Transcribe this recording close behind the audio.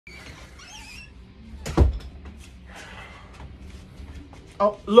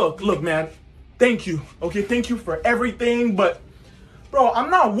Oh, look, man. Thank you. Okay, thank you for everything, but bro,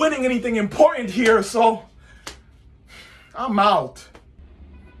 I'm not winning anything important here, so I'm out.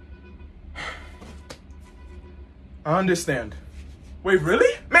 I understand. Wait,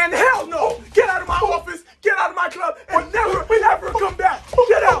 really? Man, hell no! Get out of my office! Get out of my club! And never come back!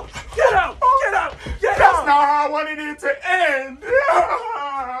 Get out! Get out! Get out! Get out! That's not how I wanted it to end!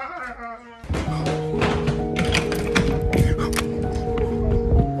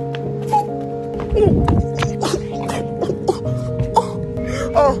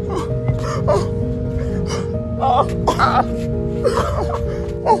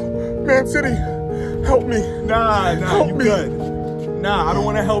 Man City, help me. Nah, help you me. Good. Nah, I don't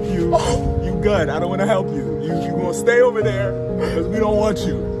want to help you. You good. I don't want to help you. You gonna stay over there because we don't want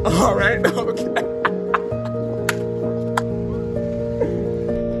you. All right, okay.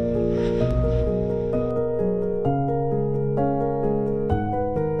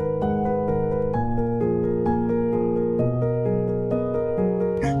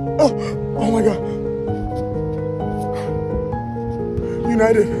 Oh my God.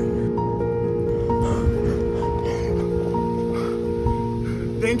 United.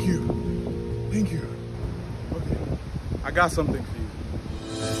 Thank you. Thank you. Okay. I got something for you.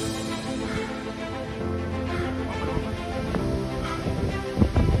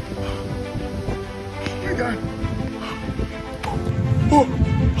 Oh my God. Oh.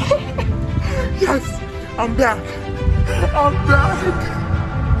 Yes, I'm back. I'm back.